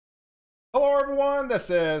Hello everyone, this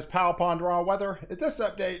is ponderonweather. In this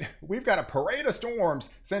update, we've got a parade of storms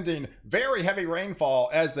sending very heavy rainfall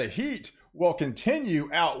as the heat will continue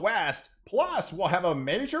out west. Plus, we'll have a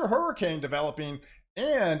major hurricane developing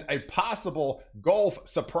and a possible Gulf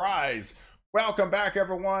surprise. Welcome back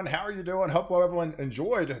everyone. How are you doing? Hope everyone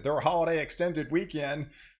enjoyed their holiday extended weekend.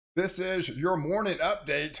 This is your morning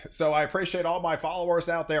update, so I appreciate all my followers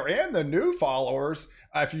out there and the new followers.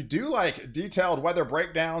 If you do like detailed weather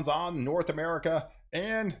breakdowns on North America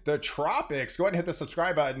and the tropics, go ahead and hit the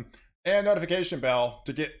subscribe button and notification bell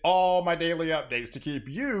to get all my daily updates to keep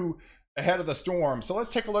you ahead of the storm. So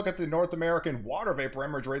let's take a look at the North American water vapor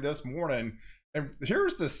imagery this morning. And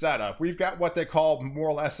here's the setup. We've got what they call more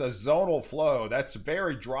or less a zonal flow. That's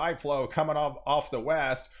very dry flow coming off the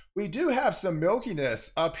west. We do have some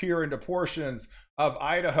milkiness up here into portions of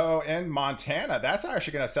Idaho and Montana. That's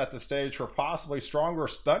actually going to set the stage for possibly stronger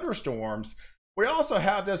thunderstorms. We also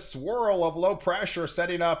have this swirl of low pressure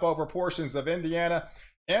setting up over portions of Indiana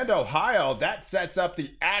and Ohio. That sets up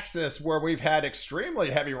the axis where we've had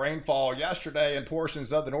extremely heavy rainfall yesterday in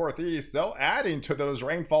portions of the Northeast. They'll adding to those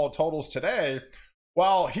rainfall totals today.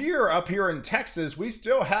 While up here in Texas, we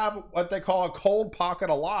still have what they call a cold pocket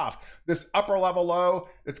aloft. This upper level low,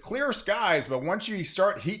 it's clear skies, but once you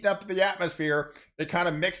start heating up the atmosphere, it kind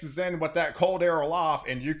of mixes in with that cold air aloft,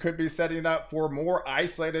 and you could be setting up for more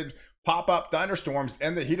isolated pop-up thunderstorms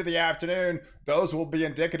in the heat of the afternoon. Those will be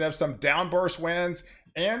indicative of some downburst winds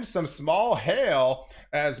and some small hail,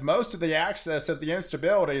 as most of the access of the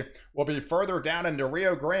instability will be further down into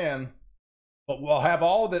Rio Grande. But we'll have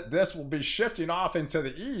all that. This will be shifting off into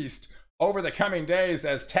the east over the coming days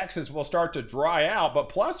as Texas will start to dry out. But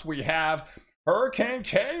plus we have Hurricane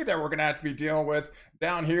K that we're going to have to be dealing with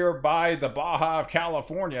down here by the Baja of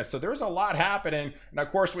California. So there's a lot happening. And of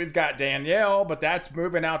course we've got Danielle, but that's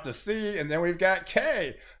moving out to sea. And then we've got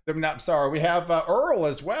K. We have Earl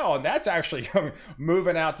as well, and that's actually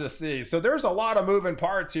moving out to sea. So there's a lot of moving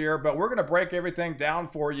parts here, but we're going to break everything down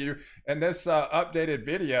for you in this updated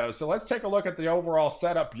video. So let's take a look at the overall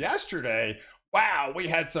setup yesterday. Wow, we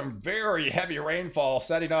had some very heavy rainfall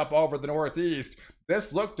setting up over the Northeast.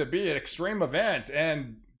 This looked to be an extreme event,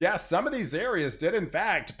 and yes, some of these areas did in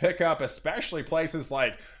fact pick up, especially places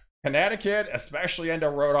like Connecticut, especially into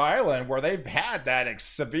Rhode Island, where they've had that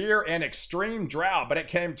severe and extreme drought, but it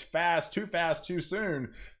came too fast, too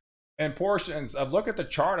soon. And portions of, look at the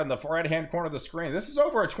chart on the right-hand corner of the screen. This is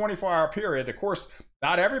over a 24-hour period. Of course,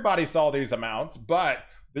 not everybody saw these amounts, but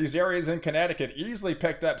these areas in Connecticut easily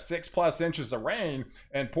picked up 6+ inches of rain,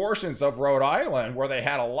 and portions of Rhode Island where they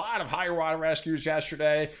had a lot of high water rescues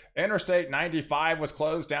yesterday. Interstate 95 was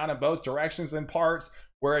closed down in both directions in parts,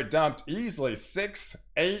 where it dumped easily 6,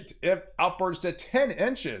 8, if upwards to 10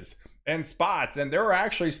 inches in spots, and they're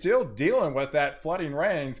actually still dealing with that flooding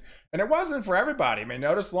rains. And it wasn't for everybody. I mean,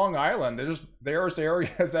 notice Long Island, there's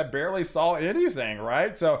areas that barely saw anything,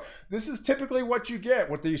 right? So this is typically what you get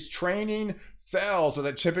with these training cells,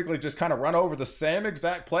 that typically just kind of run over the same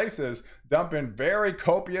exact places, dumping very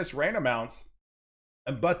copious rain amounts.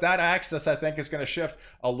 But that axis, I think, is going to shift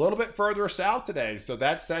a little bit further south today. So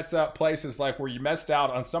that sets up places like where you missed out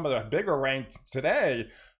on some of the bigger rain today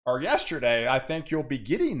or yesterday. I think you'll be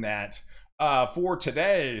getting that for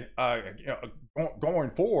today, going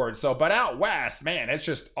forward. So, but out west, man, it's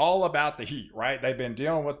just all about the heat, right? They've been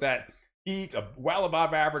dealing with that heat of well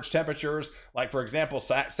above average temperatures. Like, for example,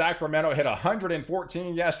 Sacramento hit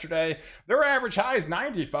 114 yesterday. Their average high is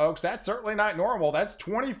 90, folks. That's certainly not normal. That's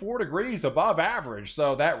 24 degrees above average.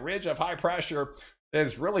 So that ridge of high pressure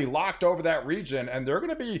is really locked over that region, and they're going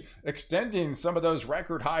to be extending some of those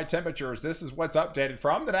record high temperatures. This is what's updated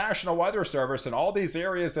from the National Weather Service, and all these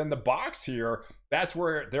areas in the box here, that's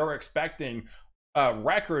where they're expecting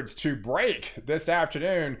records to break this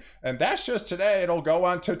afternoon. And that's just today. It'll go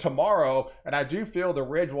on to tomorrow, and I do feel the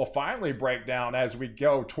ridge will finally break down as we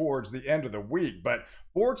go towards the end of the week. But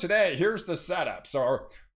for today, here's the setup. So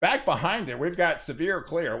back behind it, we've got severe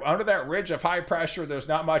clear. Under that ridge of high pressure, there's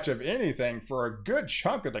not much of anything for a good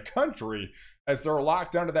chunk of the country, as they're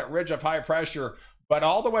locked under that ridge of high pressure. But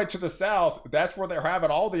all the way to the south, that's where they're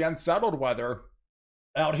having all the unsettled weather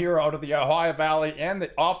out here out of the Ohio Valley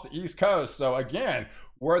and off the East Coast. So again,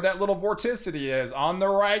 where that little vorticity is on the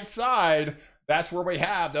right side, that's where we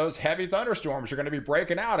have those heavy thunderstorms. You're going to be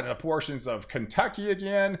breaking out into portions of Kentucky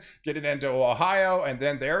again, getting into Ohio, and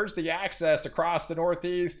then there's the access across the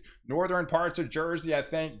Northeast, northern parts of Jersey. I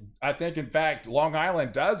think in fact Long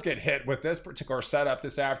Island does get hit with this particular setup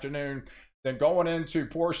this afternoon. Then going into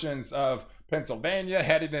portions of Pennsylvania,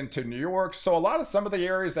 headed into New York. So some of the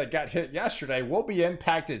areas that got hit yesterday will be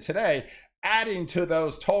impacted today. adding to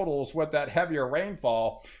those totals with that heavier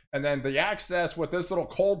rainfall. And then the access with this little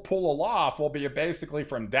cold pool aloft will be basically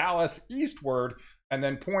from Dallas eastward and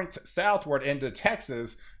then points southward into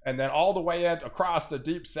Texas, and then all the way across the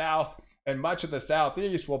deep south and much of the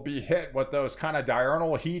southeast will be hit with those kind of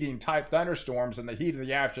diurnal heating type thunderstorms in the heat of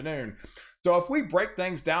the afternoon. So if we break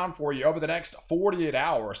things down for you over the next 48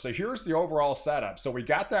 hours, so here's the overall setup. So we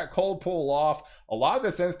got that cold pull off. A lot of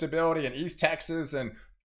this instability in East Texas and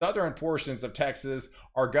southern portions of Texas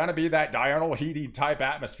are going to be that diurnal heating type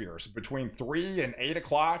atmospheres. Between 3 and 8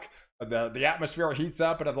 o'clock, the atmosphere heats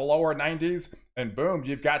up into the lower 90s, and boom,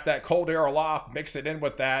 you've got that cold air aloft, mix it in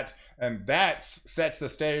with that, and that sets the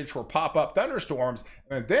stage for pop-up thunderstorms.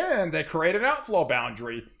 And then they create an outflow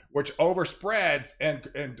boundary, which overspreads and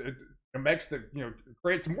makes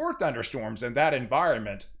creates more thunderstorms in that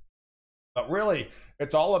environment. But really,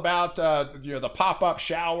 it's all about the pop-up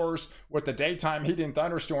showers with the daytime heating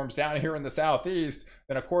thunderstorms down here in the southeast.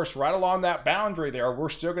 And of course, right along that boundary there, we're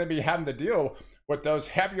still going to be having to deal with those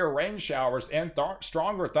heavier rain showers and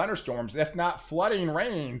stronger thunderstorms, if not flooding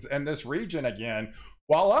rains in this region again.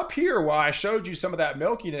 While up here, while I showed you some of that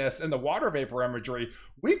milkiness and the water vapor imagery,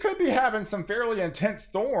 we could be having some fairly intense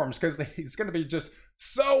storms because it's going to be just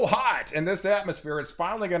so hot in this atmosphere. It's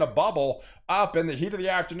finally going to bubble up in the heat of the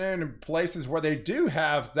afternoon in places where they do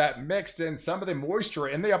have that mixed in some of the moisture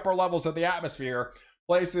in the upper levels of the atmosphere.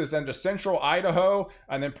 Places into central Idaho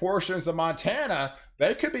and then portions of Montana,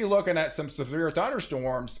 they could be looking at some severe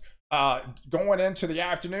thunderstorms going into the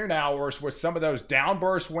afternoon hours with some of those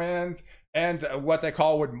downburst winds and what they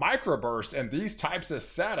call with microbursts and these types of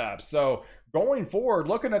setups. So going forward,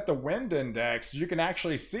 looking at the wind index, you can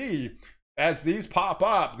actually see as these pop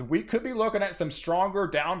up, we could be looking at some stronger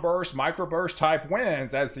downburst, microburst type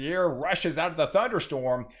winds as the air rushes out of the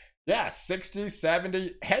thunderstorm. Yeah, 60,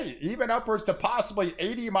 70, hey, even upwards to possibly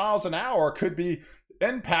 80 miles an hour could be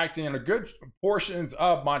impacting a good portions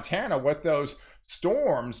of Montana with those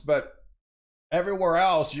storms. But everywhere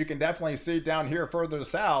else, you can definitely see down here further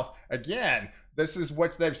south. Again, this is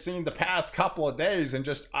what they've seen the past couple of days in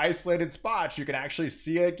just isolated spots. You can actually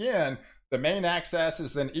see again. The main access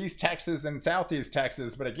is in East Texas and Southeast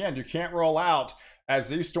Texas. But again, you can't roll out as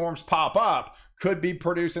these storms pop up, could be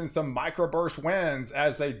producing some microburst winds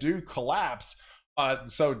as they do collapse.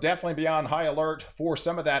 So definitely be on high alert for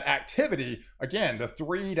some of that activity. Again, the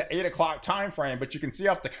 3 to 8 o'clock time frame. But you can see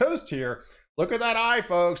off the coast here, look at that eye,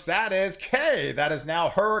 folks. That is K. That is now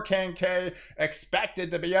Hurricane K,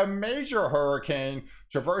 expected to be a major hurricane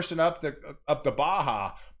traversing up the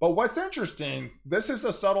Baja. But what's interesting, this is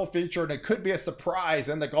a subtle feature and it could be a surprise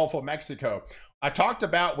in the Gulf of Mexico. I talked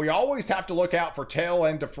about we always have to look out for tail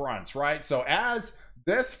end to fronts, right? So as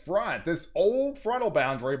this front, this old frontal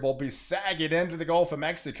boundary will be sagging into the Gulf of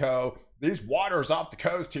Mexico, these waters off the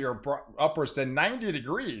coast here upwards to 90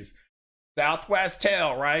 degrees. Southwest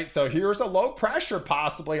tail, right? So here's a low pressure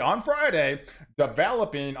possibly on Friday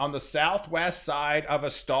developing on the southwest side of a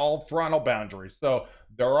stalled frontal boundary. So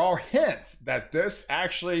there are hints that this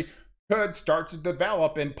actually could start to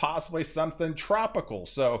develop in possibly something tropical.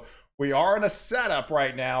 So we are in a setup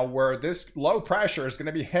right now where this low pressure is going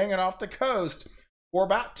to be hanging off the coast for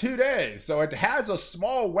about 2 days. So it has a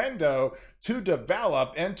small window to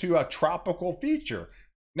develop into a tropical feature.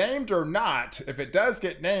 Named or not, if it does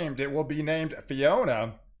get named, it will be named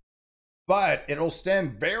Fiona, but it'll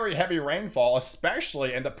send very heavy rainfall,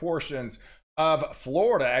 especially into portions of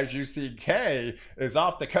Florida. As you see, K is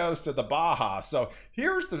off the coast of the Baja. So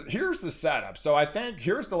here's the setup. So I think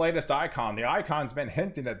here's the latest icon. The icon's been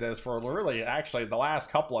hinting at this for really actually the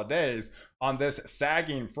last couple of days on this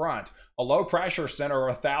sagging front. A low pressure center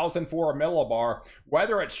of 1,004 millibar.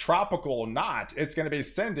 Whether it's tropical or not, it's going to be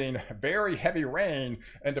sending very heavy rain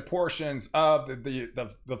into portions of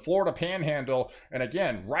the Florida Panhandle. And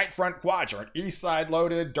again, right front quadrant, east side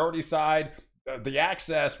loaded, dirty side. The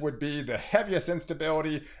access would be the heaviest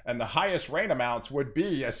instability and the highest rain amounts would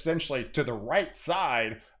be essentially to the right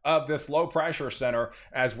side of this low pressure center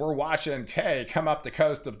as we're watching K come up the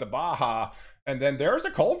coast of the Baja. And then there's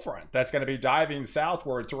a cold front that's going to be diving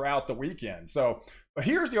southward throughout the weekend. So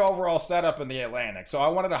here's the overall setup in the Atlantic. So I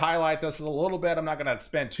wanted to highlight this a little bit. I'm not going to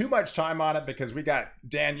spend too much time on it because we got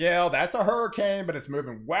Danielle. That's a hurricane, but it's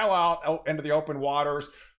moving well out into the open waters.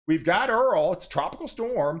 We've got Earl, it's a tropical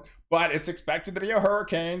storm, but it's expected to be a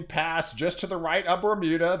hurricane pass just to the right of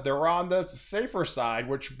Bermuda. They're on the safer side,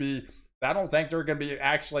 which would be, I don't think they're going to be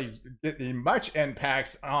actually getting much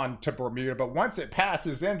impacts on to Bermuda, but once it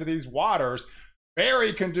passes into these waters,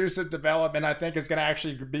 very conducive development. I think it's going to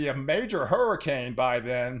actually be a major hurricane by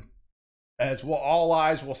then, as all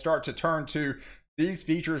eyes will start to turn to these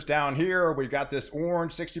features down here, we've got this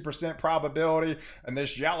orange 60% probability and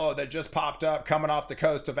this yellow that just popped up coming off the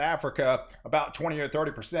coast of Africa, about 20 or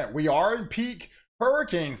 30%. We are in peak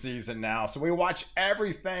hurricane season now, so we watch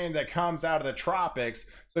everything that comes out of the tropics.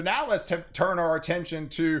 So now let's turn our attention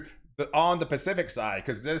to on the Pacific side,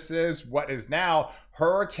 because this is what is now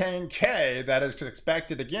Hurricane K that is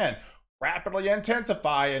expected again rapidly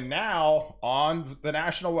intensify, and now on the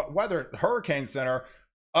National Weather Hurricane Center,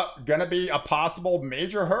 going to be a possible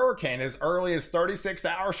major hurricane as early as 36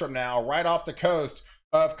 hours from now, right off the coast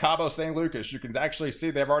of Cabo San Lucas. You can actually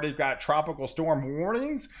see they've already got tropical storm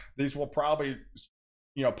warnings. These will probably,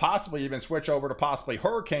 possibly even switch over to possibly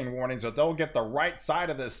hurricane warnings, or they'll get the right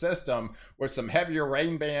side of this system with some heavier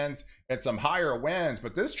rain bands and some higher winds.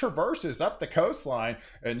 But this traverses up the coastline,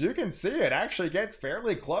 and you can see it actually gets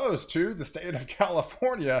fairly close to the state of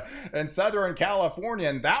California and Southern California,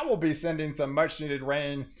 and that will be sending some much needed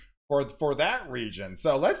rain for that region.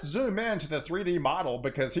 So let's zoom into the 3D model,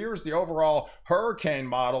 because here's the overall hurricane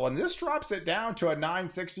model, and this drops it down to a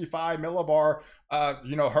 965 millibar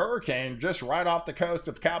hurricane just right off the coast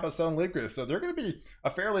of Cabo San Lucas. So they're going to be a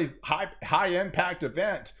fairly high impact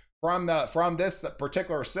event from this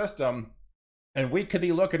particular system, and we could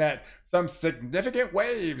be looking at some significant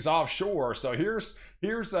waves offshore. So here's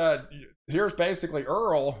basically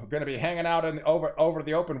Earl going to be hanging out in over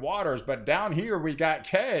the open waters, but down here we got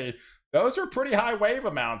K. Those are pretty high wave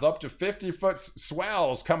amounts, up to 50-foot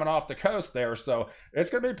swells coming off the coast there. So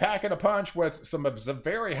it's going to be packing a punch with some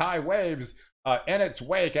very high waves in its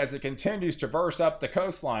wake as it continues to traverse up the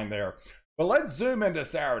coastline there. But let's zoom into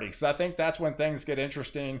Saturday, because I think that's when things get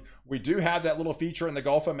interesting. We do have that little feature in the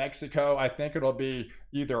Gulf of Mexico. I think it'll be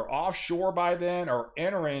either offshore by then or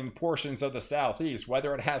entering portions of the southeast.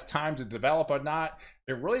 Whether it has time to develop or not,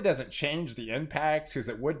 it really doesn't change the impacts, because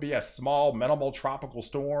it would be a small, minimal tropical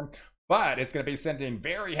storm. But it's going to be sending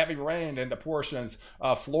very heavy rain into portions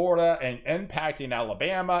of Florida and impacting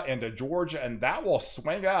Alabama into Georgia, and that will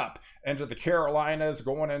swing up into the Carolinas,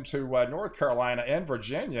 going into North Carolina and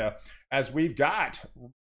Virginia, as we've got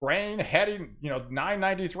rain heading,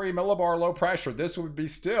 993 millibar low pressure. This would be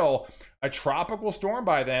still a tropical storm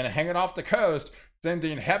by then, hanging off the coast,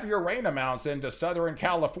 sending heavier rain amounts into Southern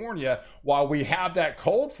California, while we have that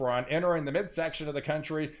cold front entering the midsection of the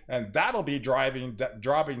country, and that'll be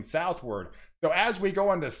dropping southward. So as we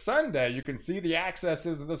go into Sunday, you can see the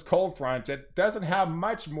accesses of this cold front. It doesn't have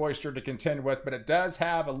much moisture to contend with, but it does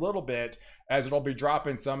have a little bit, as it'll be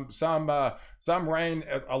dropping some rain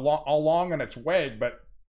along in its wake. But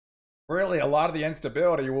really, a lot of the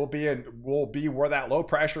instability will be where that low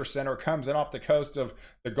pressure center comes in off the coast of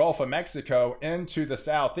the Gulf of Mexico into the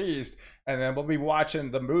southeast, and then we'll be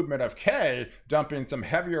watching the movement of K dumping some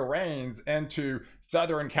heavier rains into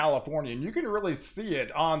Southern California. And you can really see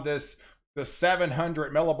it on the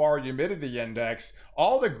 700 millibar humidity index.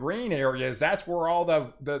 All the green areas, that's where all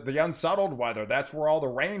the unsettled weather, that's where all the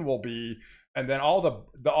rain will be. And then all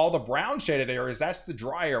the brown shaded areas, that's the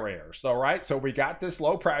drier air. So we got this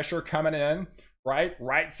low pressure coming in,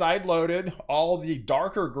 right side loaded. All the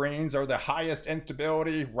darker greens are the highest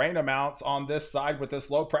instability rain amounts on this side with this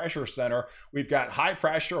low pressure center. We've got high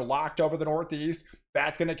pressure locked over the northeast.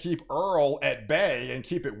 That's going to keep Earl at bay and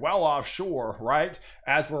keep it well offshore, right?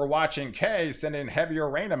 As we're watching K sending heavier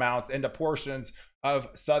rain amounts into portions of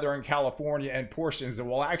Southern California and portions that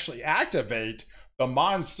will actually activate the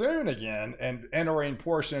monsoon again, and entering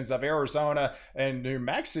portions of Arizona and New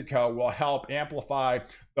Mexico will help amplify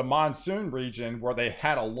the monsoon region where they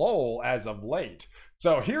had a lull as of late.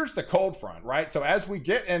 So here's the cold front, right? So as we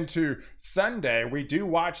get into Sunday, we do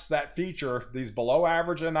watch that feature, these below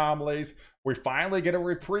average anomalies. We finally get a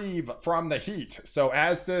reprieve from the heat. So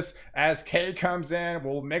as K comes in,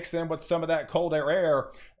 we'll mix in with some of that colder air,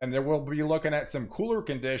 and then we'll be looking at some cooler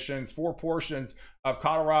conditions for portions of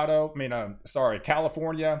California,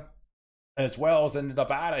 as well as in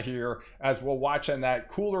Nevada here, as we're watching that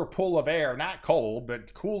cooler pull of air, not cold,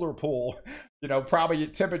 but cooler pull, probably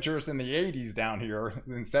temperatures in the 80s down here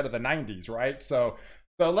instead of the 90s, right? So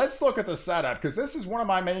let's look at the setup, because this is one of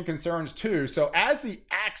my main concerns too. So as the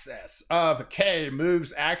axis of K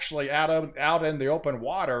moves actually out in the open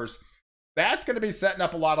waters, that's going to be setting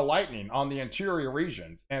up a lot of lightning on the interior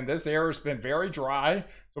regions. And this air has been very dry.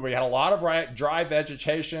 So we had a lot of dry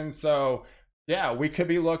vegetation. So yeah, we could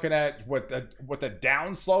be looking at with the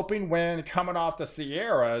downsloping wind coming off the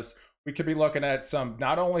Sierras, we could be looking at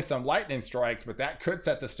not only some lightning strikes, but that could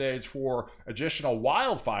set the stage for additional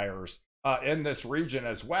wildfires in this region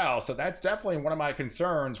as well. So that's definitely one of my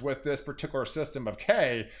concerns with this particular system of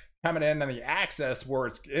K coming in, and the axis where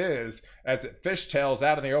it is as it fishtails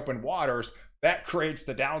out in the open waters. That creates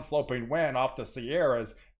the downsloping wind off the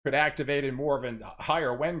Sierras, could activate in more of a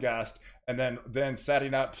higher wind gust, and then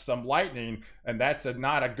setting up some lightning, and that's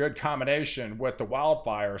not a good combination with the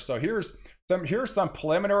wildfire. So here's some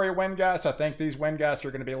preliminary wind gusts. I think these wind gusts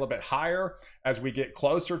are going to be a little bit higher as we get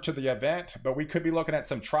closer to the event, but we could be looking at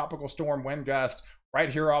some tropical storm wind gust right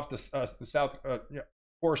here off the south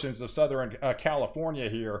portions of Southern California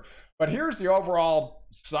here. But here's the overall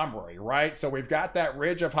summary, right? So we've got that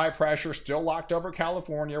ridge of high pressure still locked over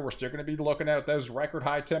California. We're still going to be looking at those record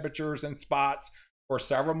high temperatures and spots for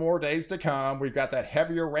several more days to come. We've got that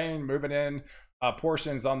heavier rain moving in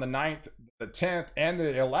portions on the 9th, the 10th, and the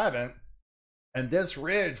 11th. And this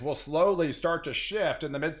ridge will slowly start to shift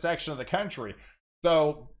in the midsection of the country.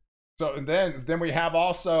 So then we have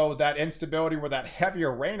also that instability where that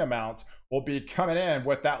heavier rain amounts will be coming in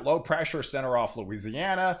with that low pressure center off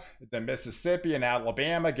Louisiana, the Mississippi and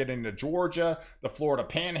Alabama, getting to Georgia, the Florida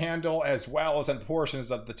Panhandle, as well as in portions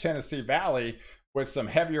of the Tennessee Valley with some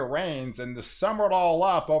heavier rains. And to sum it all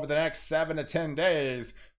up over the next 7 to 10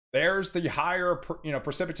 days, there's the higher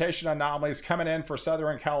precipitation anomalies coming in for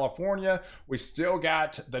Southern California. We still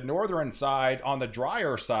got the northern side on the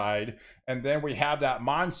drier side, and then we have that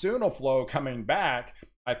monsoonal flow coming back.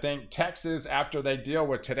 I think Texas, after they deal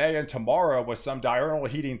with today and tomorrow with some diurnal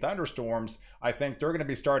heating thunderstorms, I think they're going to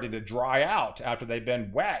be starting to dry out after they've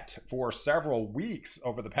been wet for several weeks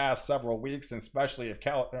over the past several weeks, and especially if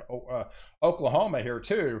Oklahoma here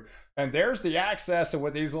too. And there's the access of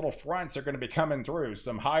what these little fronts are going to be coming through.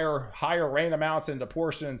 Some higher rain amounts into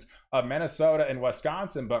portions of Minnesota and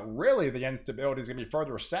Wisconsin, but really the instability is going to be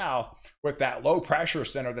further south with that low pressure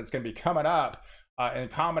center that's going to be coming up. In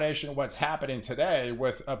combination with what's happening today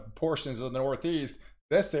with portions of the Northeast,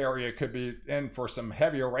 this area could be in for some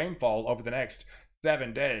heavier rainfall over the next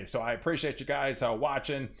 7 days. So I appreciate you guys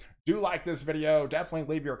watching. Do like this video.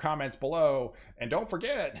 Definitely leave your comments below. And don't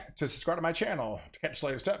forget to subscribe to my channel to catch the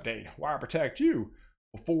latest update while I protect you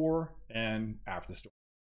before and after the storm.